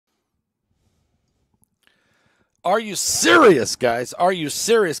Are you serious, guys? Are you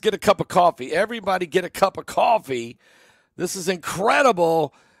serious? Get a cup of coffee. Everybody get a cup of coffee. This is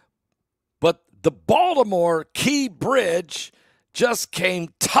incredible. But the Baltimore Key Bridge just came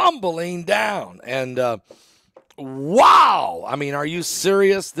tumbling down. And wow. I mean, are you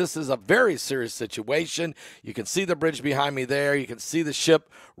serious? This is a very serious situation. You can see the bridge behind me there. You can see the ship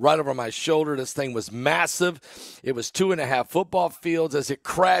right over my shoulder. This thing was massive. It was 2.5 football fields as it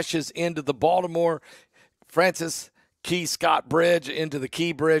crashes into the Baltimore Francis Key Scott Bridge into the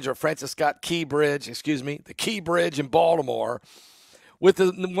Key Bridge, or Francis Scott Key Bridge, the Key Bridge in Baltimore, with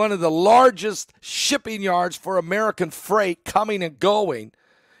one of the largest shipping yards for American freight coming and going.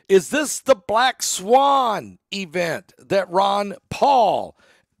 Is this the Black Swan event that Ron Paul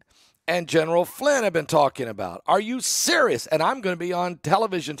and General Flynn have been talking about? Are you serious? And I'm going to be on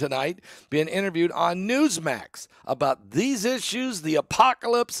television tonight, being interviewed on Newsmax about these issues, the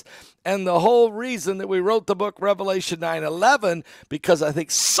apocalypse, and the whole reason that we wrote the book Revelation 9:11, because I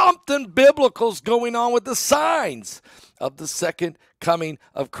think something biblical is going on with the signs of the second coming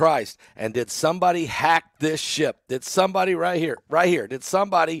of Christ. And did somebody hack this ship? Did somebody right here, did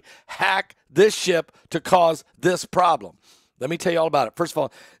somebody hack this ship to cause this problem? Let me tell you all about it. First of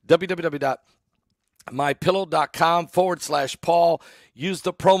all, www.mypillow.com/Paul. Use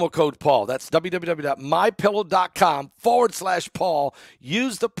the promo code Paul. That's www.mypillow.com/Paul.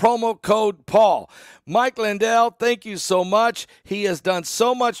 Use the promo code Paul. Mike Lindell, thank you so much. He has done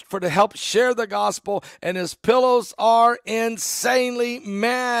so much to help share the gospel, and his pillows are insanely,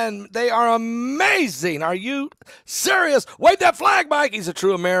 man, they are amazing. Are you serious? Wave that flag, Mike. He's a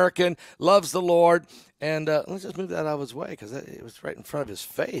true American, loves the Lord. And let's just move that out of his way because it was right in front of his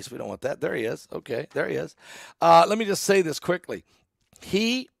face. We don't want that. There he is. Okay, there he is. Let me just say this quickly.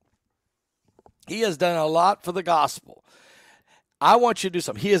 He has done a lot for the gospel. I want you to do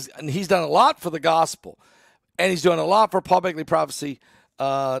something. He's done a lot for the gospel, and he's doing a lot for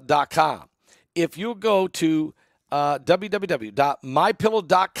PaulBegleyProphecy.com. If you go to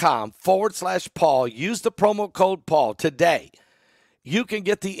www.mypillow.com/Paul, use the promo code Paul today. You can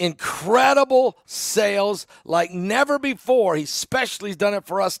get the incredible sales like never before. He specially has done it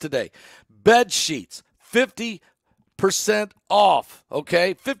for us today. Bed sheets, 50% off,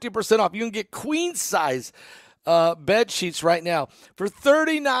 okay? 50% off. You can get queen size bed sheets right now for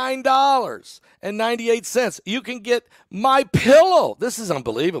 $39.98. You can get My Pillow. This is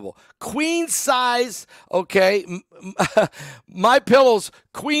unbelievable. Queen size, okay? My Pillow's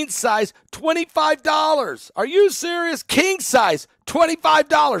queen size, $25. Are you serious? King size,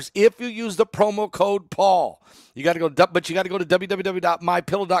 $25 if you use the promo code Paul. You got to go to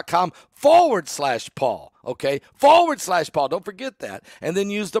www.mypillow.com/Paul. Okay, /Paul. Don't forget that, and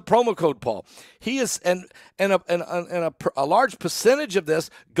then use the promo code Paul. He is, and a large percentage of this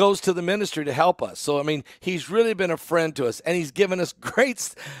goes to the ministry to help us. So I mean, he's really been a friend to us, and he's given us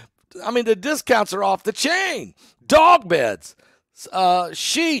great. I mean, the discounts are off the chain. Dog beds,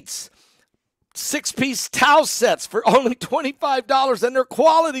 sheets. 6-piece towel sets for only $25, and they're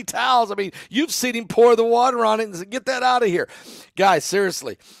quality towels. I mean, you've seen him pour the water on it and say, get that out of here. Guys,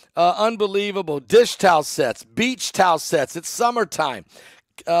 seriously, unbelievable. Dish towel sets, beach towel sets. It's summertime.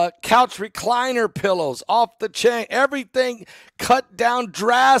 Couch recliner pillows off the chain. Everything cut down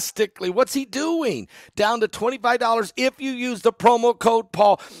drastically. What's he doing? Down to $25 if you use the promo code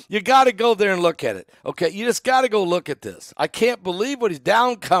Paul. You got to go there and look at it. Okay, you just got to go look at this. I can't believe what he's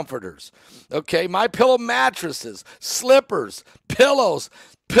down comforters. Okay, My Pillow mattresses, slippers, pillows,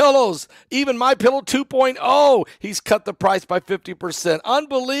 even My Pillow 2.0. He's cut the price by 50%.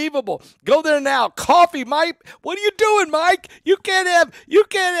 Unbelievable. Go there now. Coffee, Mike. What are you doing, Mike? You can't have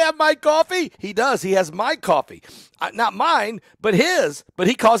my coffee. He does. He has my coffee. Not mine, but his. But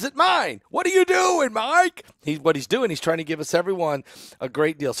he calls it mine. What are you doing, Mike? What he's doing, he's trying to give us everyone a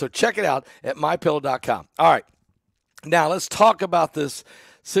great deal. So check it out at mypillow.com. All right. Now let's talk about this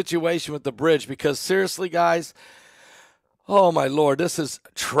situation with the bridge, because seriously, guys, oh, my Lord, this is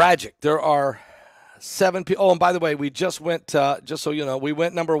tragic. There are 7 people. Oh, and by the way, we just went, just so you know, we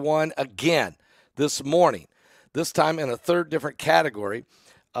went number 1 again this morning, this time in a third different category.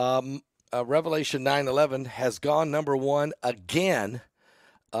 Revelation 9:11 has gone number 1 again,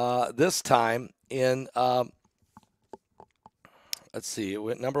 this time in, let's see, it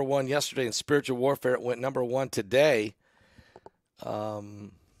went number 1 yesterday in spiritual warfare. It went number 1 today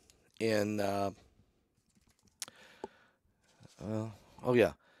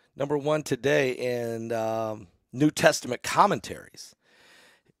number 1 today in New Testament commentaries.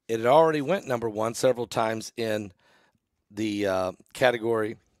 It had already went number 1 several times in the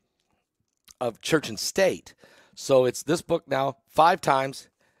category of church and state. So it's this book now 5 times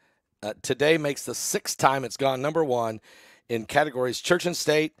Today makes the 6th time it's gone number 1 in categories church and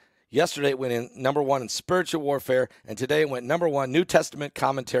state. Yesterday it went in number 1 in spiritual warfare, and today it went number 1 New Testament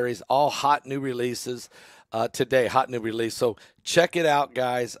commentaries, all hot new releases. Today, hot new release. So check it out,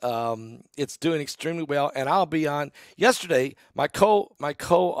 guys. It's doing extremely well, and I'll be on. Yesterday, my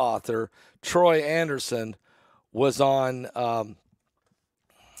co-author Troy Anderson was on.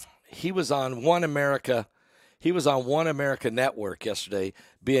 He was on One America. He was on One America Network yesterday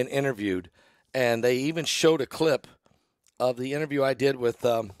being interviewed, and they even showed a clip of the interview I did with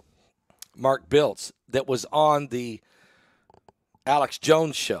Mark Biltz that was on the Alex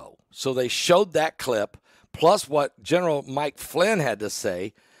Jones show. So they showed that clip, plus what General Mike Flynn had to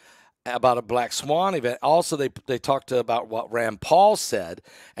say about a Black Swan event. Also, they talked about what Rand Paul said,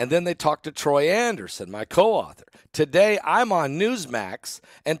 and then they talked to Troy Anderson, my co-author. Today, I'm on Newsmax,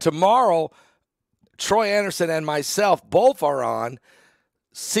 and tomorrow, Troy Anderson and myself both are on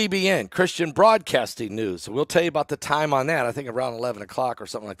CBN, Christian Broadcasting News. We'll tell you about the time on that. I think around 11 o'clock or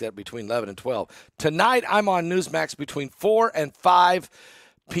something like that, between 11 and 12. Tonight, I'm on Newsmax between 4 and 5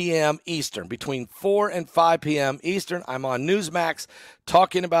 p.m. Eastern. Between 4 and 5 p.m. Eastern, I'm on Newsmax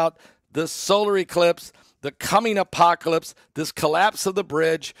talking about the solar eclipse, the coming apocalypse, this collapse of the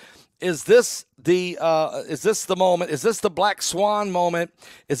bridge. Is this the moment? Is this the Black Swan moment?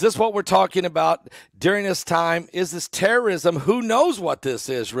 Is this what we're talking about during this time? Is this terrorism? Who knows what this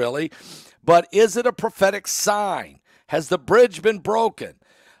is really? But is it a prophetic sign? Has the bridge been broken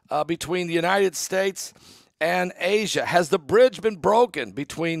between the United States and Asia? Has the bridge been broken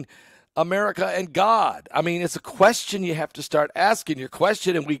between America and God? I mean, it's a question you have to start asking your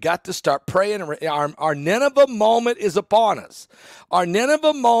question, and we got to start praying. Our Nineveh moment is upon us. Our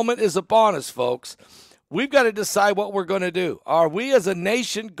Nineveh moment is upon us, folks. We've got to decide what we're going to do. Are we as a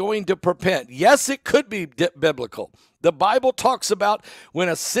nation going to repent? Yes, it could be biblical. The Bible talks about when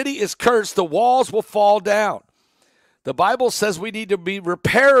a city is cursed, the walls will fall down. The Bible says we need to be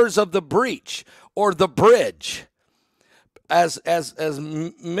repairers of the breach or the bridge. As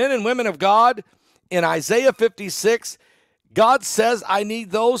men and women of God, in Isaiah 56, God says, I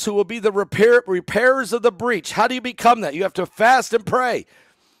need those who will be the repairers of the breach. How do you become that? You have to fast and pray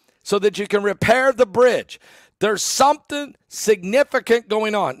so that you can repair the bridge. There's something significant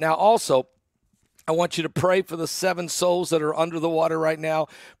going on. Now, also, I want you to pray for the 7 souls that are under the water right now.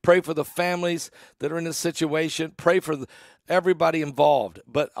 Pray for the families that are in this situation. Pray for everybody involved.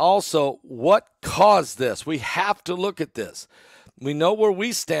 But also, what caused this? We have to look at this. We know where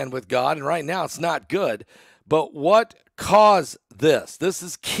we stand with God, and right now it's not good. But what caused this? This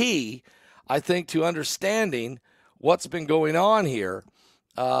is key, I think, to understanding what's been going on here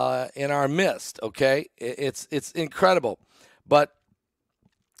in our midst, okay? It's incredible. But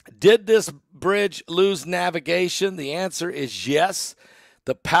did this bridge lose navigation? The answer is yes.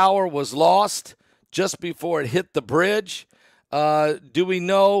 The power was lost just before it hit the bridge. Do we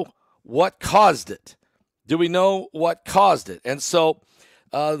know what caused it? Do we know what caused it? And so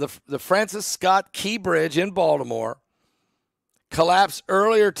the Francis Scott Key Bridge in Baltimore collapsed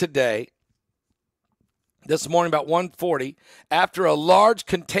earlier today, this morning about 1:40, after a large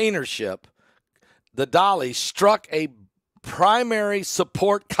container ship, the Dolly, struck a primary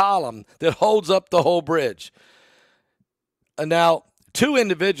support column that holds up the whole bridge. And now, 2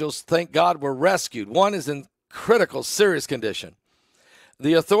 individuals, thank God, were rescued. One is in critical, serious condition.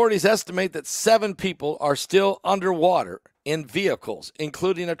 The authorities estimate that 7 people are still underwater in vehicles,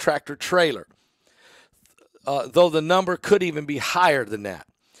 including a tractor trailer, though the number could even be higher than that.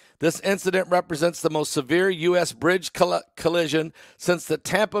 This incident represents the most severe U.S. bridge collision since the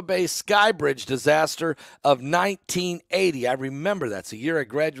Tampa Bay Sky Bridge disaster of 1980. I remember that's the year I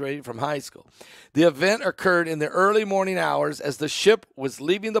graduated from high school. The event occurred in the early morning hours as the ship was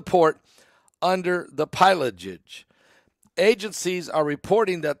leaving the port under the pilotage. Agencies are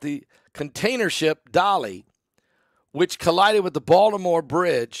reporting that the container ship Dolly, which collided with the Baltimore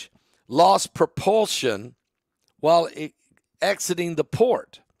Bridge, lost propulsion while exiting the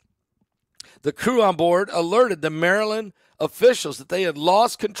port. The crew on board alerted the Maryland officials that they had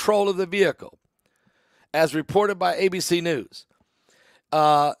lost control of the vehicle, as reported by ABC News.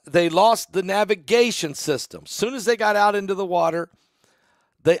 They lost the navigation system. As soon as they got out into the water,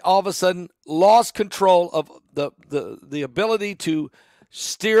 they all of a sudden lost control of the ability to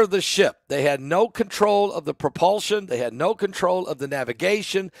steer the ship. They had no control of the propulsion. They had no control of the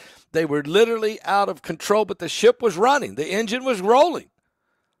navigation. They were literally out of control, but the ship was running. The engine was rolling,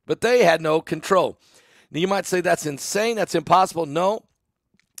 but they had no control. Now, you might say that's insane. That's impossible. No,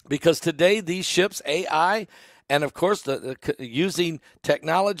 because today these ships, AI, and of course using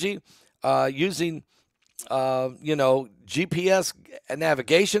technology, using GPS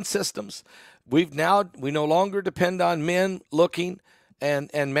navigation systems. We no longer depend on men looking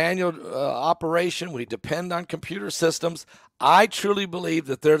and manual operation. We depend on computer systems. I truly believe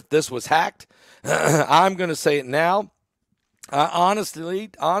that this was hacked. I'm going to say it now. I honest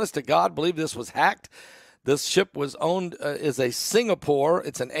to God, believe this was hacked. This ship was owned is a Singapore.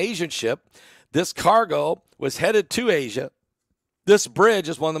 It's an Asian ship. This cargo was headed to Asia. This bridge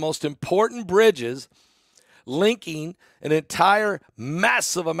is one of the most important bridges linking an entire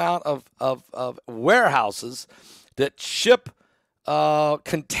massive amount of warehouses that ship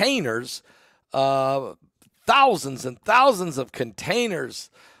containers, thousands and thousands of containers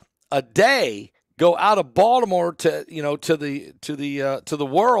a day go out of Baltimore to the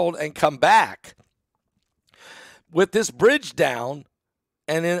world and come back. With this bridge down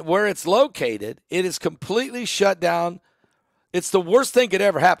and where it's located, it is completely shut down. It's the worst thing could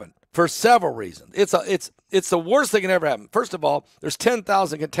ever happen for several reasons. It's the worst thing that ever happened. First of all, there's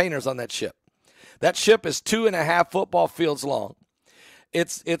 10,000 containers on that ship. That ship is 2.5 football fields long.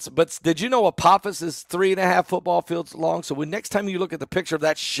 But did you know Apophis is 3.5 football fields long? So next time you look at the picture of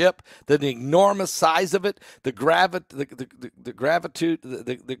that ship, the enormous size of it, the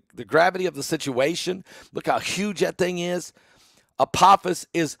gravity of the situation, look how huge that thing is. Apophis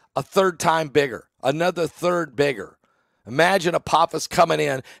is a third time bigger, another third bigger. Imagine Apophis coming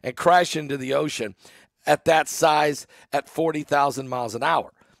in and crashing into the ocean at that size at 40,000 miles an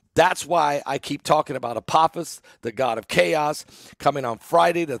hour. That's why I keep talking about Apophis, the god of chaos, coming on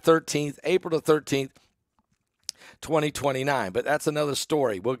Friday the 13th, April the 13th, 2029. But that's another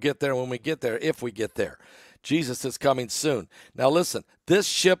story. We'll get there when we get there, if we get there. Jesus is coming soon. Now listen, this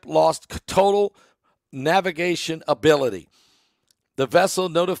ship lost total navigation ability. The vessel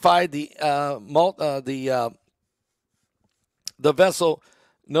notified the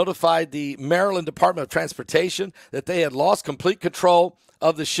Maryland Department of Transportation that they had lost complete control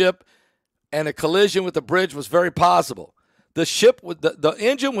of the ship, and a collision with the bridge was very possible. The ship, the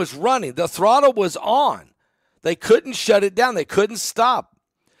engine was running. The throttle was on. They couldn't shut it down. They couldn't stop.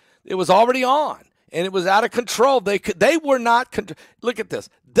 It was already on, and it was out of control. They were not, look at this.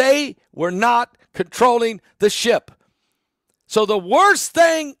 They were not controlling the ship. So the worst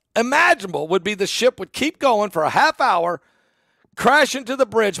thing imaginable would be the ship would keep going for a half hour, crash into the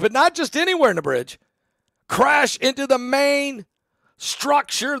bridge, but not just anywhere in the bridge, crash into the main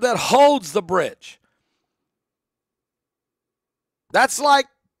structure that holds the bridge. That's like,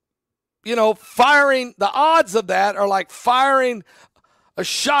 firing, the odds of that are like firing a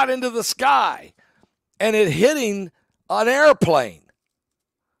shot into the sky and it hitting an airplane.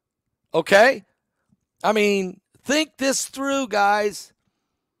 Okay? I mean, think this through, guys.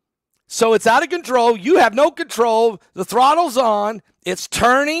 So it's out of control. You have no control. The throttle's on. It's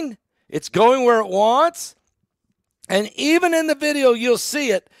turning. It's going where it wants. And even in the video, you'll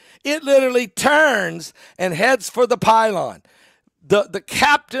see it. It literally turns and heads for the pylon. The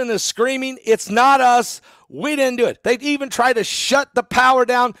captain is screaming, "It's not us. We didn't do it." They even try to shut the power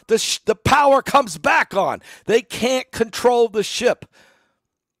down. The power comes back on. They can't control the ship.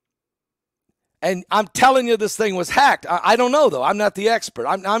 And I'm telling you, this thing was hacked. I don't know, though. I'm not the expert.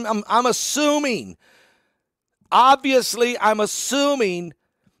 I'm assuming. Obviously, I'm assuming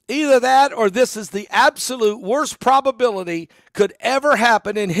either that or this is the absolute worst probability could ever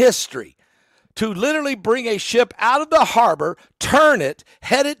happen in history. To literally bring a ship out of the harbor, turn it,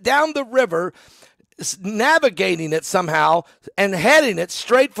 head it down the river, navigating it somehow, and heading it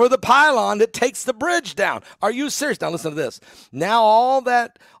straight for the pylon that takes the bridge down. Are you serious? Now listen to this. Now all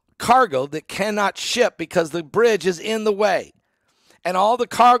that cargo that cannot ship because the bridge is in the way. And all the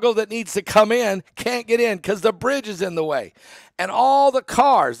cargo that needs to come in can't get in because the bridge is in the way. And all the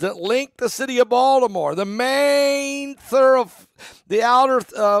cars that link the city of Baltimore, the main the outer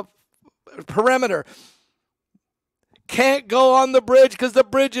perimeter, can't go on the bridge because the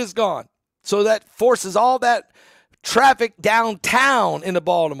bridge is gone. So that forces all that traffic downtown into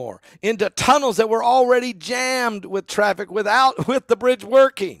Baltimore, into tunnels that were already jammed with traffic with the bridge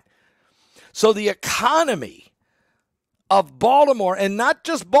working. So the economy of Baltimore, and not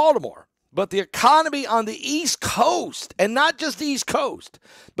just Baltimore, but the economy on the East Coast, and not just the East Coast,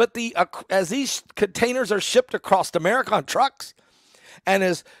 but as these containers are shipped across America on trucks, and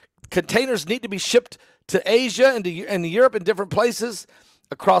as containers need to be shipped to Asia and to Europe and different places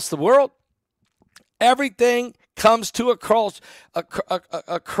across the world, everything comes to a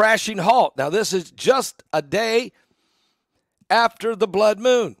crashing halt. Now, this is just a day after the blood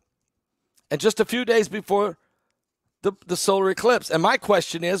moon and just a few days before the solar eclipse. And my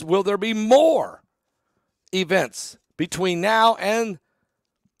question is, will there be more events between now and,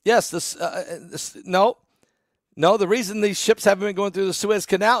 no, No, the reason these ships haven't been going through the Suez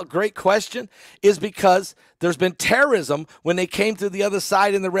Canal, great question, is because there's been terrorism when they came to the other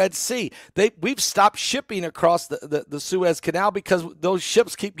side in the Red Sea. We've stopped shipping across the Suez Canal because those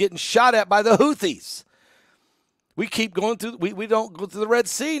ships keep getting shot at by the Houthis. We keep going through, we don't go through the Red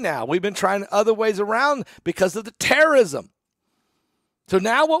Sea now. We've been trying other ways around because of the terrorism. So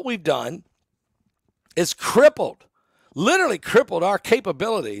now what we've done is literally crippled our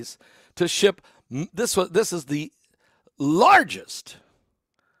capabilities to ship. This is the largest.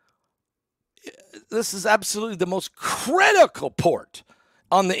 This is absolutely the most critical port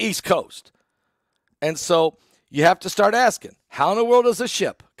on the East Coast. And so you have to start asking, how in the world does a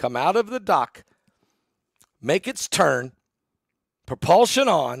ship come out of the dock, make its turn, propulsion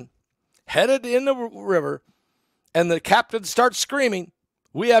on, headed in the river, and the captain starts screaming,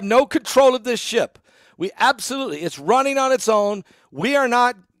 we have no control of this ship. It's running on its own. We are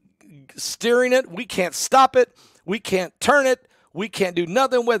not steering it. We can't stop it. We can't turn it. We can't do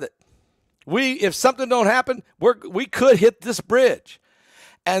nothing with it. If something don't happen, we could hit this bridge.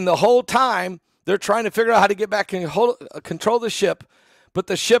 And the whole time, they're trying to figure out how to get back and control the ship. But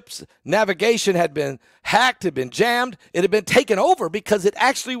the ship's navigation had been hacked, had been jammed. It had been taken over because it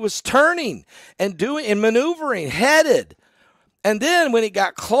actually was turning and maneuvering, headed. And then when it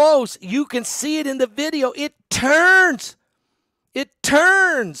got close, you can see it in the video. It turns. It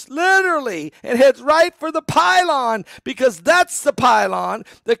turns, literally, and heads right for the pylon because that's the pylon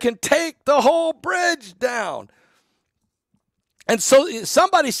that can take the whole bridge down. And so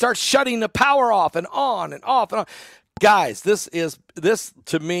somebody starts shutting the power off and on and off and on. Guys, this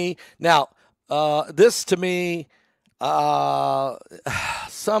to me,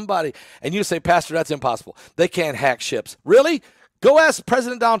 somebody, and you say, Pastor, that's impossible. They can't hack ships. Really? Go ask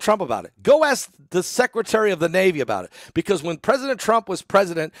President Donald Trump about it. Go ask the Secretary of the Navy about it. Because when President Trump was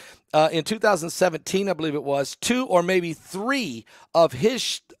president in 2017, I believe it was, 2 or maybe 3 of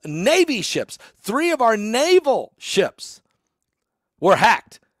his Navy ships, 3 of our naval ships were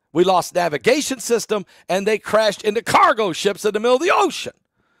hacked. We lost navigation system, and they crashed into cargo ships in the middle of the ocean.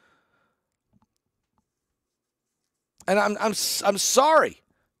 And I'm sorry,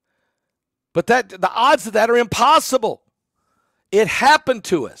 but the odds of that are impossible. It happened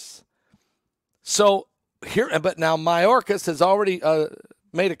to us. So but now Mayorkas has already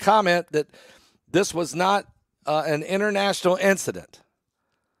made a comment that this was not an international incident.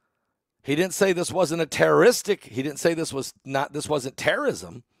 He didn't say this wasn't he didn't say this wasn't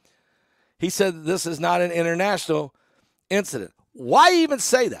terrorism. He said this is not an international incident. Why even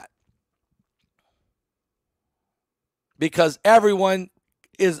say that? Because everyone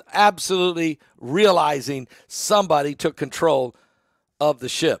is absolutely realizing somebody took control of the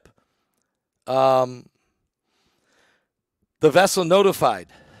ship. The vessel notified,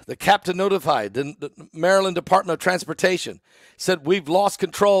 the captain notified, the Maryland Department of Transportation said, we've lost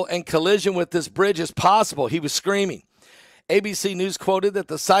control and collision with this bridge is possible. He was screaming. ABC News quoted that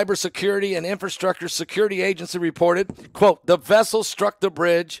the Cybersecurity and Infrastructure Security Agency reported, quote, the vessel struck the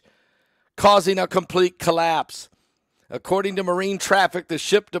bridge, causing a complete collapse. According to Marine Traffic, the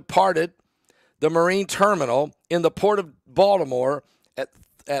ship departed the Marine Terminal in the Port of Baltimore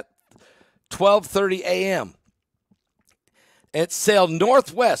at 12:30 a.m. It sailed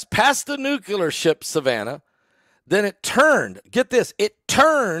northwest past the nuclear ship Savannah. Then it turned, get this, it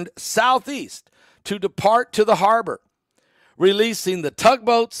turned southeast to depart to the harbor. Releasing the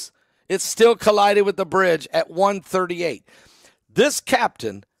tugboats, it still collided with the bridge at 1:38. This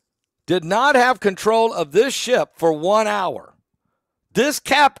captain did not have control of this ship for 1 hour. This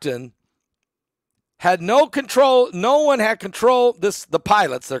captain had no control. No one had control. The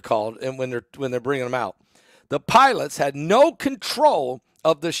pilots, they're called, and when they're bringing them out, the pilots had no control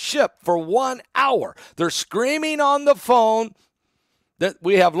of the ship for 1 hour. They're screaming on the phone that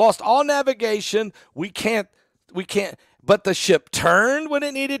we have lost all navigation. We can't. But the ship turned when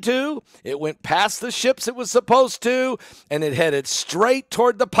it needed to. It went past the ships it was supposed to, and it headed straight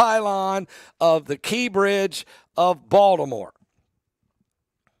toward the pylon of the Key Bridge of Baltimore.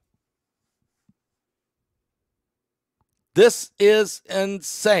 This is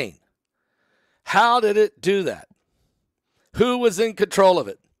insane. How did it do that? Who was in control of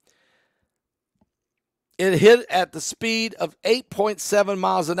it? It hit at the speed of 8.7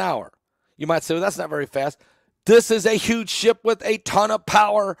 miles an hour. You might say, well, that's not very fast. This is a huge ship with a ton of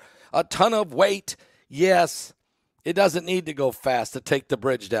power, a ton of weight. Yes, it doesn't need to go fast to take the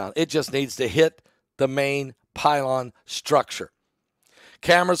bridge down. It just needs to hit the main pylon structure.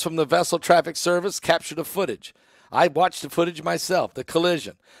 Cameras from the Vessel Traffic Service captured the footage. I watched the footage myself, the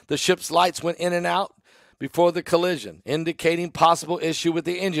collision. The ship's lights went in and out before the collision, indicating possible issue with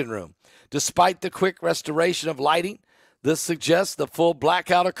the engine room. Despite the quick restoration of lighting, this suggests the full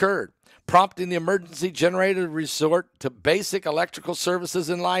blackout occurred, prompting the emergency generator to resort to basic electrical services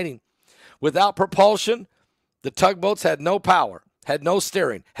and lighting. Without propulsion, the tugboats had no power, had no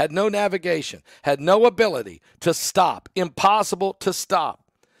steering, had no navigation, had no ability to stop. Impossible to stop.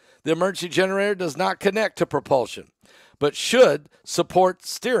 The emergency generator does not connect to propulsion, but should support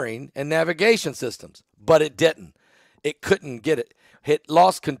steering and navigation systems. But it didn't. It couldn't get it. It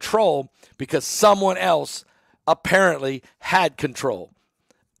lost control because someone else apparently had control.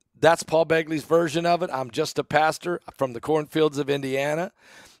 That's Paul Begley's version of it. I'm just a pastor from the cornfields of Indiana.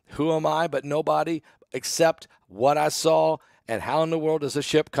 Who am I but nobody except what I saw, and how in the world does a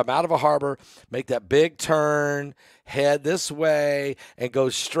ship come out of a harbor, make that big turn, head this way, and go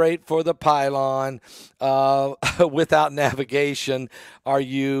straight for the pylon without navigation? Are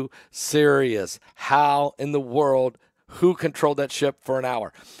you serious? How in the world, who controlled that ship for an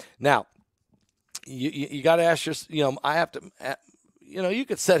hour? Now, you got to ask yourself, I have to, you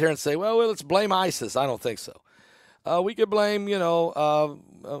could sit here and say, well, let's blame ISIS. I don't think so. We could blame,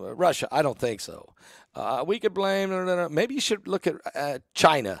 Russia. I don't think so. We could blame, maybe you should look at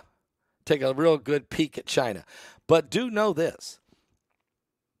China, take a real good peek at China. But do know this,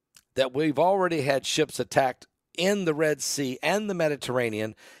 that we've already had ships attacked in the Red Sea and the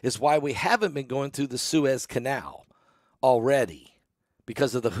Mediterranean is why we haven't been going through the Suez Canal already,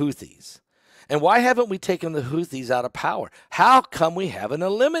 because of the Houthis. And why haven't we taken the Houthis out of power? How come we haven't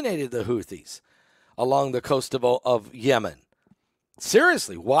eliminated the Houthis along the coast of Yemen?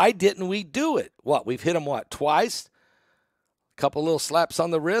 Seriously, why didn't we do it? We've hit them, twice? A couple little slaps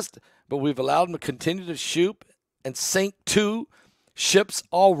on the wrist, but we've allowed them to continue to shoot and sink 2 ships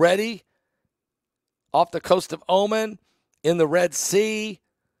already off the coast of Oman, in the Red Sea,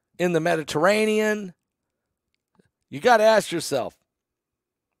 in the Mediterranean. You got to ask yourself,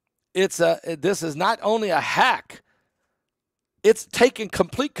 this is not only a hack, it's taking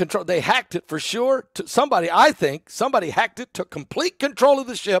complete control. They hacked it for sure. Somebody hacked it, took complete control of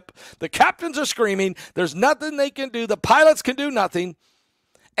the ship. The captains are screaming. There's nothing they can do. The pilots can do nothing.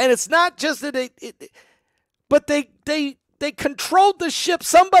 And it's not just that but they controlled the ship.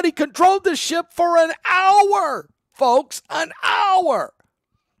 Somebody controlled the ship for an hour, folks, an hour.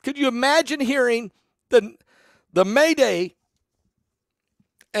 Could you imagine hearing the Mayday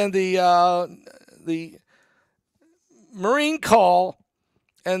and the Marine call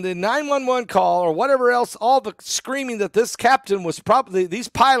and the 911 call or whatever else, all the screaming that this captain was these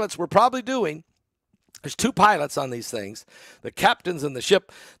pilots were probably doing. There's 2 pilots on these things. The captains in the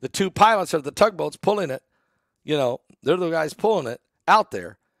ship, the 2 pilots are the tugboats pulling it. They're the guys pulling it out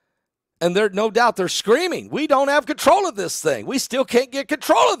there. And they're no doubt they're screaming, we don't have control of this thing. We still can't get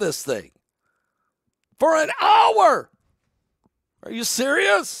control of this thing. For an hour. Are you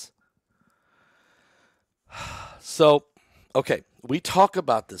serious? So, okay, we talk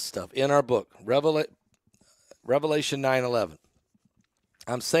about this stuff in our book, Revelation 9:11.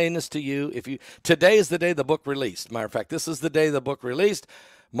 I'm saying this to you. Today is the day the book released. Matter of fact, this is the day the book released,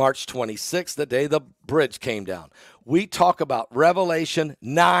 March 26th, the day the bridge came down. We talk about Revelation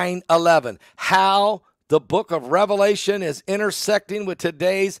 9:11, how the book of Revelation is intersecting with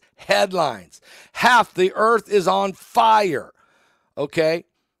today's headlines. Half the earth is on fire, okay?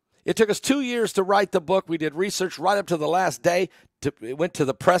 It took us 2 years to write the book. We did research right up to the last day. It went to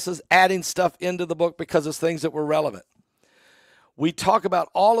the presses, adding stuff into the book because of things that were relevant. We talk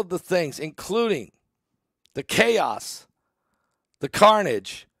about all of the things, including the chaos, the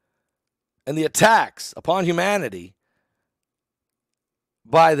carnage, and the attacks upon humanity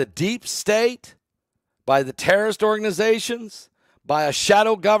by the deep state, by the terrorist organizations, by a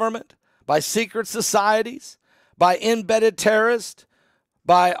shadow government, by secret societies, by embedded terrorists,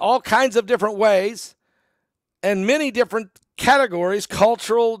 by all kinds of different ways, and many different categories,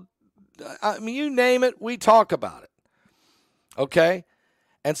 cultural, you name it, we talk about it. Okay?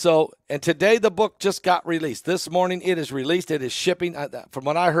 And today the book just got released. This morning it is released. It is shipping. From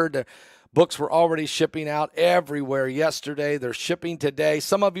what I heard, the books were already shipping out everywhere yesterday. They're shipping today.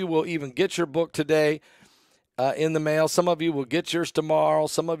 Some of you will even get your book today in the mail. Some of you will get yours tomorrow.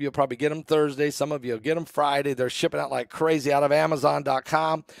 Some of you will probably get them Thursday. Some of you will get them Friday. They're shipping out like crazy out of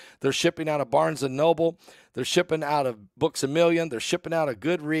Amazon.com. They're shipping out of Barnes & Noble. They're shipping out of Books A Million. They're shipping out of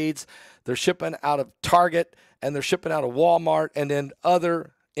Goodreads. They're shipping out of Target. And they're shipping out of Walmart and then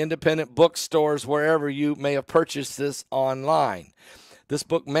other independent bookstores wherever you may have purchased this online. This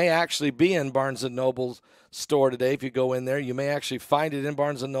book may actually be in Barnes & Noble's store today. If you go in there, you may actually find it in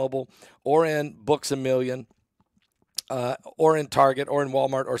Barnes & Noble or in Books A Million. Or in Target or in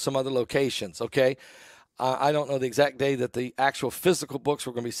Walmart or some other locations, okay? I don't know the exact day that the actual physical books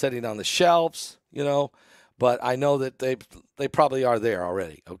were going to be sitting on the shelves, but I know that they probably are there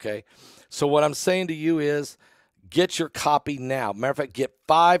already, okay? So what I'm saying to you is get your copy now. Matter of fact, get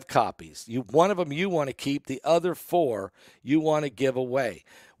 5 copies. One of them you want to keep. The other 4 you want to give away.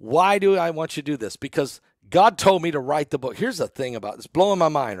 Why do I want you to do this? Because God told me to write the book. Here's the thing about this, blowing my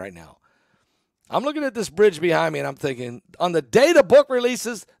mind right now. I'm looking at this bridge behind me, and I'm thinking, on the day the book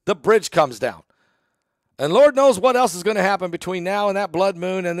releases, the bridge comes down. And Lord knows what else is going to happen between now and that blood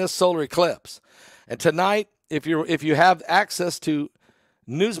moon and this solar eclipse. And tonight, if you have access to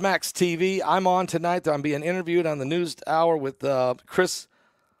Newsmax TV, I'm on tonight. I'm being interviewed on the News Hour with Chris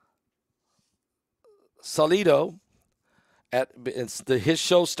Salido. His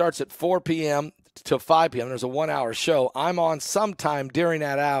show starts at 4 p.m. till 5 p.m. There's a 1-hour show. I'm on sometime during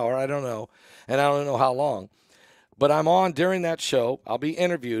that hour. I don't know, and I don't know how long. But I'm on during that show. I'll be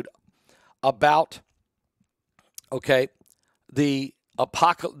interviewed about the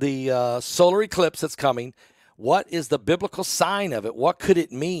solar eclipse that's coming. What is the biblical sign of it? What could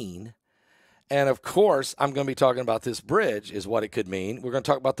it mean? And, of course, I'm going to be talking about this bridge is what it could mean. We're going to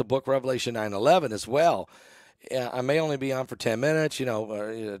talk about the book Revelation 9:11 as well. I may only be on for 10 minutes,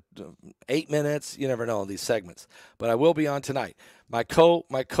 8 minutes. You never know in these segments. But I will be on tonight. My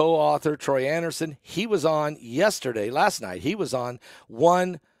co-author, Troy Anderson, he was on last night. He was on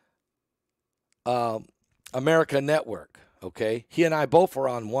One America Network, okay? He and I both were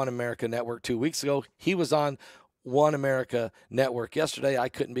on One America Network 2 weeks ago. He was on One America Network yesterday. I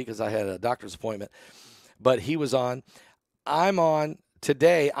couldn't be because I had a doctor's appointment. But he was on.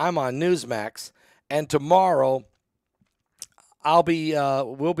 Today, I'm on Newsmax. And tomorrow,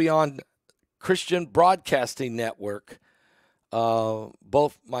 we'll be on Christian Broadcasting Network.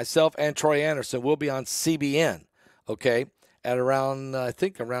 Both myself and Troy Anderson will be on CBN, okay, at around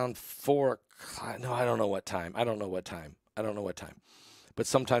 4 o'clock. No, I don't know what time. But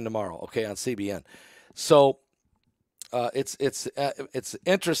sometime tomorrow, okay, on CBN. So it's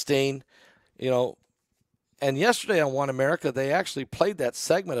interesting, And yesterday on One America, they actually played that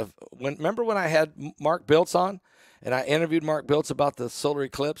segment of remember when I had Mark Biltz on, and I interviewed Mark Biltz about the solar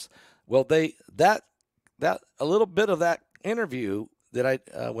eclipse. Well, that a little bit of that interview that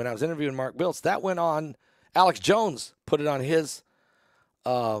when I was interviewing Mark Biltz, that went on. Alex Jones put it on his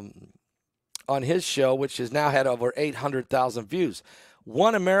show, which has now had over 800,000 views.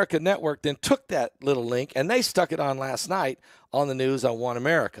 One America Network then took that little link and they stuck it on last night on the news on One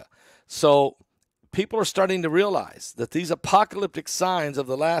America. So people are starting to realize that these apocalyptic signs of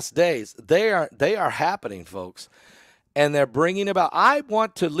the last days, they are happening, folks, and they're bringing about. I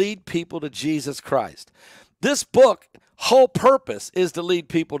want to lead people to Jesus Christ. This book, whole purpose is to lead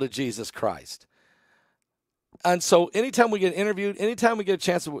people to Jesus Christ. And so anytime we get interviewed, anytime we get a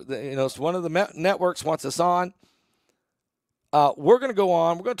chance, if one of the networks wants us on, we're going to go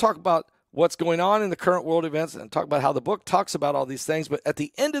on. We're going to talk about what's going on in the current world events and talk about how the book talks about all these things. But at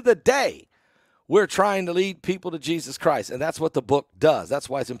the end of the day, we're trying to lead people to Jesus Christ, and that's what the book does. That's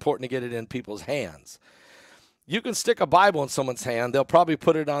why it's important to get it in people's hands. You can stick a Bible in someone's hand. They'll probably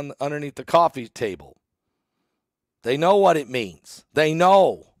put it on underneath the coffee table. They know what it means. They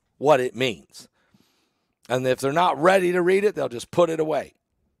know what it means. And if they're not ready to read it, they'll just put it away.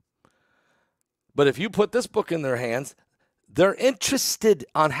 But if you put this book in their hands, they're interested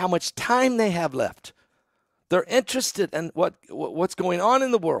on how much time they have left. They're interested in what's going on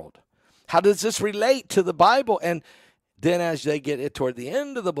in the world. How does this relate to the Bible? And then as they get it toward the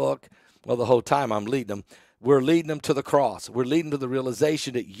end of the book, well, the whole time I'm leading them, we're leading them to the cross. We're leading them to the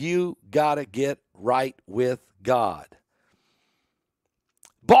realization that you got to get right with God.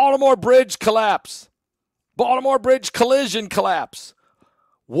 Baltimore Bridge collapse. Baltimore Bridge collision collapse.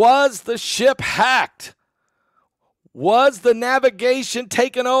 Was the ship hacked? Was the navigation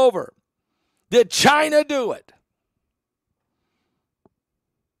taken over? Did China do it?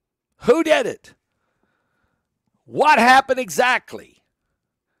 Who did it? What happened exactly?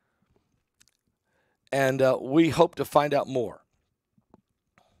 And we hope to find out more.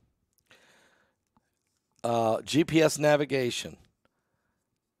 GPS navigation.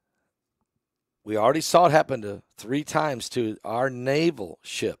 We already saw it happen 3 times to our naval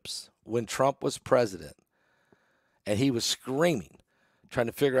ships when Trump was president. And he was screaming, trying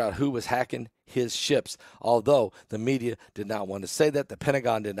to figure out who was hacking his ships. Although the media did not want to say that, the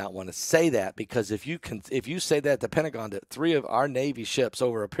Pentagon did not want to say that, because if you say that, the Pentagon, that 3 of our Navy ships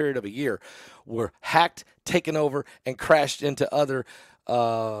over a period of a year were hacked, taken over, and crashed into other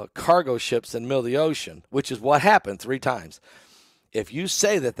cargo ships in the middle of the ocean, which is what happened 3 times. If you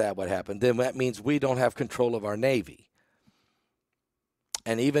say that would happen, then that means we don't have control of our Navy.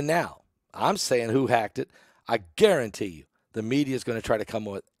 And even now, I'm saying who hacked it. I guarantee you the media is going to try to come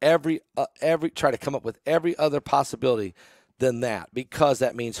up with every other possibility than that, because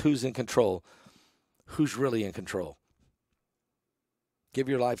that means who's in control, who's really in control. Give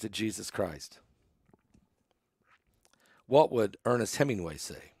your life to Jesus Christ. What would Ernest Hemingway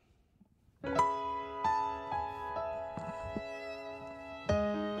say?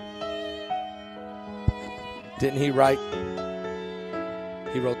 Didn't he write?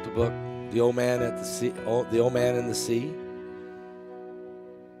 He wrote the book, The Old Man at the Sea, The Old Man in the Sea.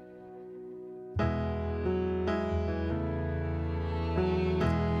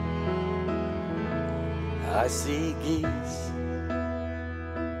 I see geese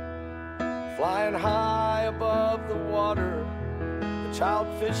flying high above the water, a child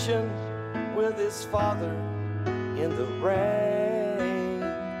fishing with his father in the rain.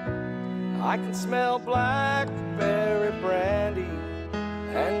 I can smell blackberry brandy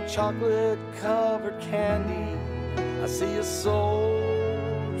and chocolate-covered candy. I see a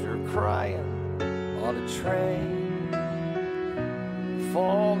soldier crying on a train,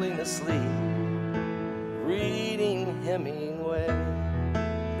 falling asleep, reading Hemingway.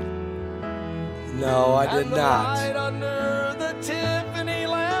 No, I did not. And the light under the Tiffany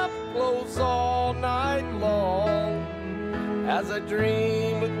lamp glows all night long, as I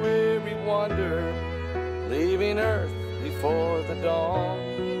dream with weary wonder, leaving Earth before the dawn.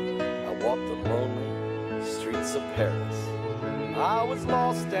 I walked the lonely streets of Paris. I was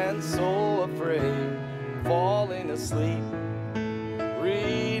lost and so afraid, falling asleep,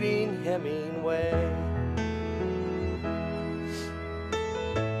 reading Hemingway.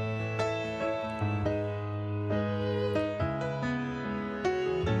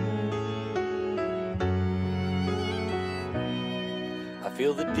 I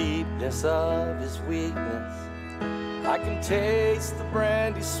feel the deepness of his weakness. I can taste the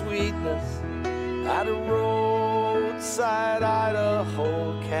brandy sweetness at a roadside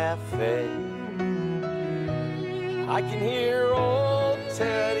Idaho cafe. I can hear old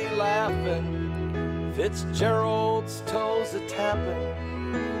Teddy laughing, Fitzgerald's toes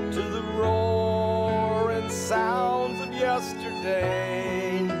a-tapping to the roaring sounds of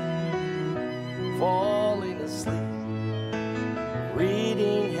yesterday, falling asleep,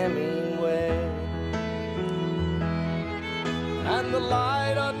 reading Hemingway. And the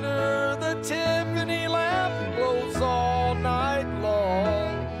light under the Tiffany lamp glows all night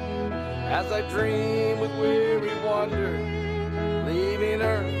long, as I dream with weary wonder, leaving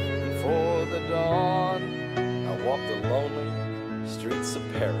Earth before the dawn. I walked the lonely streets of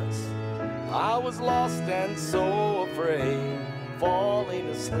Paris. I was lost and so afraid, falling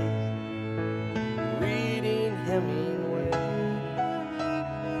asleep, reading Hemingway.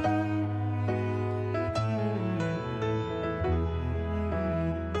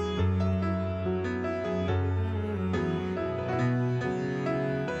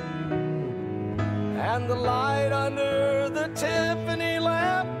 And the light under the Tiffany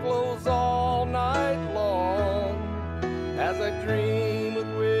lamp glows all night long, as I dream with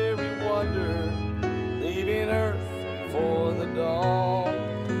weary wonder, leaving Earth before the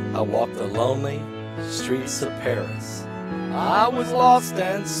dawn. I walked the lonely streets of Paris. I was lost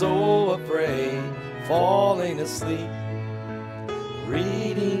and so afraid, falling asleep,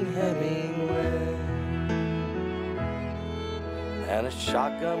 reading Hemingway. And a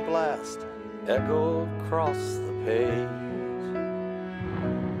shotgun blast echoed across the page,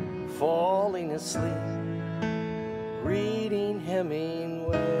 falling asleep, reading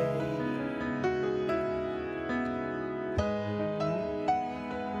Hemingway.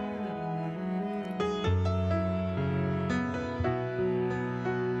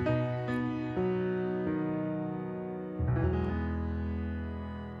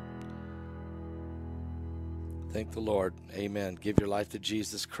 Thank the Lord. Amen. Give your life to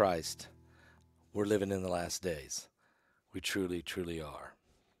Jesus Christ. We're living in the last days. We truly, truly are.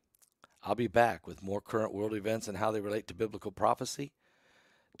 I'll be back with more current world events and how they relate to biblical prophecy.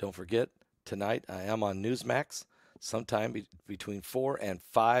 Don't forget, tonight I am on Newsmax sometime between 4 and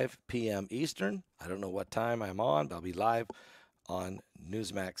 5 p.m. Eastern. I don't know what time I'm on, but I'll be live on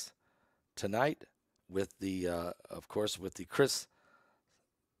Newsmax tonight with the, of course, with the Chris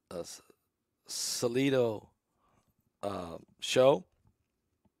Salido show.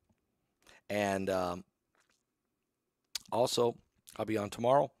 And also, I'll be on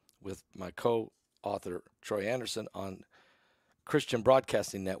tomorrow with my co-author, Troy Anderson, on Christian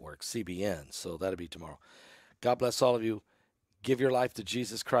Broadcasting Network, CBN. So that'll be tomorrow. God bless all of you. Give your life to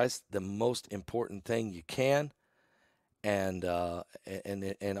Jesus Christ, the most important thing you can. And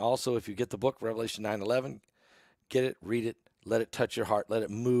also, if you get the book, Revelation 9:11, get it, read it, Let it touch your heart. Let it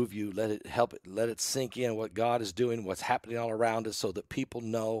move you. Let it help it. Let it sink in what God is doing, what's happening all around us, so that people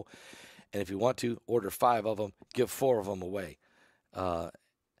know. And if you want to, order 5 of them, give 4 of them away.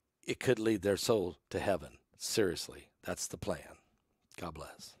 It could lead their soul to heaven. Seriously, that's the plan. God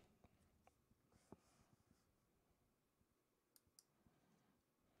bless.